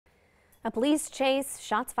A police chase,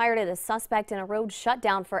 shots fired at a suspect in a road shut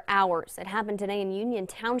down for hours. It happened today in Union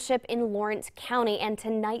Township in Lawrence County, and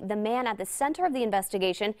tonight the man at the center of the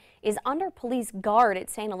investigation is under police guard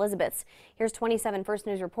at St. Elizabeth's. Here's 27 First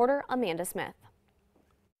News reporter Amanda Smith.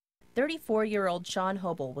 34-year-old Sean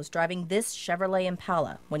Hobel was driving this Chevrolet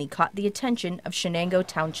Impala when he caught the attention of Shenango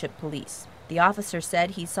Township Police. The officer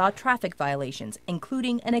said he saw traffic violations,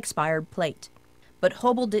 including an expired plate. But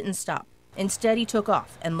Hobel didn't stop. Instead, he took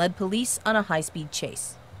off and led police on a high-speed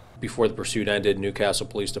chase. Before the pursuit ended, Newcastle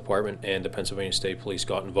Police Department and the Pennsylvania State Police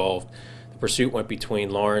got involved. The pursuit went between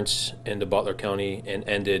Lawrence and Butler County and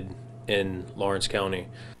ended in Lawrence County.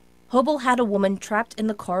 Hobel had a woman trapped in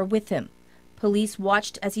the car with him. Police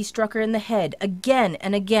watched as he struck her in the head again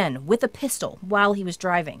and again with a pistol while he was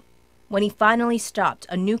driving. When he finally stopped,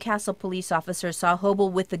 a Newcastle police officer saw Hobel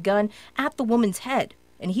with the gun at the woman's head,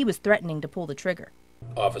 and he was threatening to pull the trigger.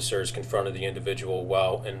 Officers confronted the individual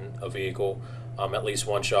while in a vehicle. At least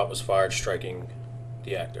one shot was fired, striking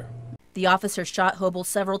the actor. The officer shot Hobel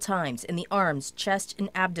several times in the arms, chest, and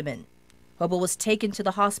abdomen. Hobel was taken to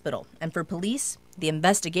the hospital, and for police, the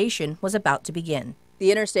investigation was about to begin.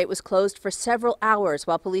 The interstate was closed for several hours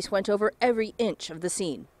while police went over every inch of the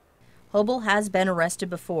scene. Hobel has been arrested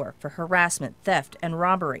before for harassment, theft, and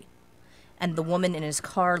robbery. And the woman in his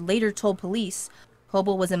car later told police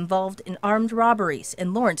Hobel was involved in armed robberies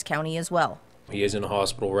in Lawrence County as well. He is in a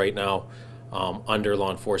hospital right now under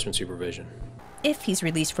law enforcement supervision. If he's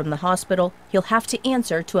released from the hospital, he'll have to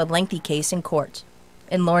answer to a lengthy case in court.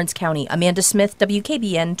 In Lawrence County, Amanda Smith,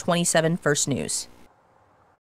 WKBN 27 First News.